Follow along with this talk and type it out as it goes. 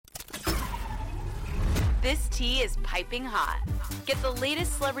This tea is piping hot. Get the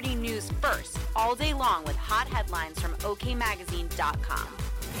latest celebrity news first all day long with hot headlines from okmagazine.com.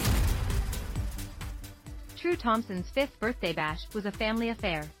 True Thompson's 5th birthday bash was a family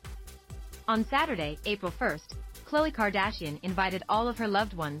affair. On Saturday, April 1st, Khloe Kardashian invited all of her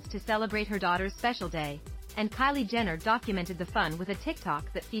loved ones to celebrate her daughter's special day, and Kylie Jenner documented the fun with a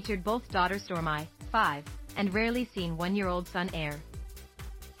TikTok that featured both daughter Stormi, 5, and rarely seen 1-year-old son Aire.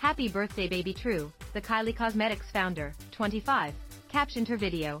 Happy birthday baby True, the Kylie Cosmetics founder, 25, captioned her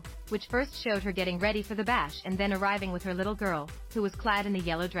video, which first showed her getting ready for the bash and then arriving with her little girl, who was clad in a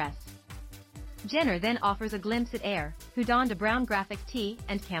yellow dress. Jenner then offers a glimpse at Aire, who donned a brown graphic tee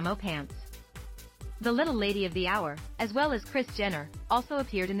and camo pants. The little lady of the hour, as well as Kris Jenner, also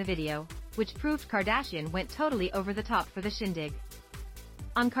appeared in the video, which proved Kardashian went totally over the top for the shindig.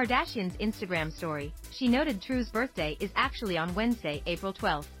 On Kardashian's Instagram story, she noted True's birthday is actually on Wednesday, April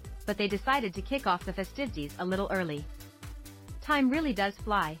 12th, but they decided to kick off the festivities a little early. Time really does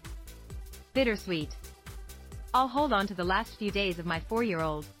fly. Bittersweet. I'll hold on to the last few days of my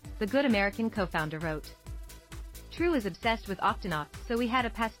 4-year-old, the Good American co-founder wrote. True is obsessed with Octonauts, so we had a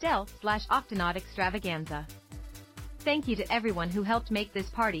pastel/Octonaut extravaganza. Thank you to everyone who helped make this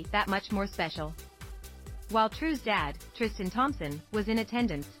party that much more special. While True's dad, Tristan Thompson, was in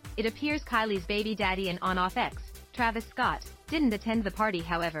attendance, it appears Kylie's baby daddy and on-off ex, Travis Scott, didn't attend the party.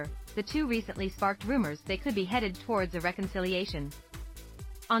 However, the two recently sparked rumors they could be headed towards a reconciliation.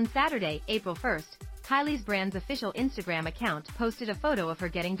 On Saturday, April 1st, Kylie's brand's official Instagram account posted a photo of her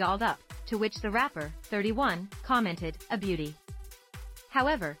getting dolled up, to which the rapper, 31, commented, "A beauty."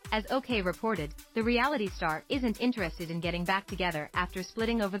 However, as OK reported, the reality star isn't interested in getting back together after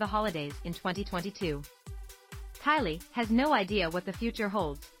splitting over the holidays in 2022. Kylie has no idea what the future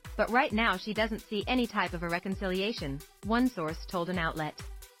holds, but right now she doesn't see any type of a reconciliation, one source told an outlet.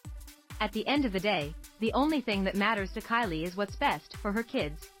 At the end of the day, the only thing that matters to Kylie is what's best for her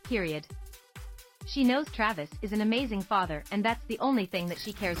kids, period. She knows Travis is an amazing father and that's the only thing that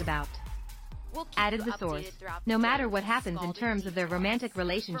she cares about. Added the source. No matter what happens in terms of their romantic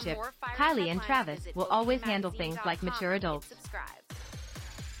relationship, Kylie and Travis will always handle things like mature adults.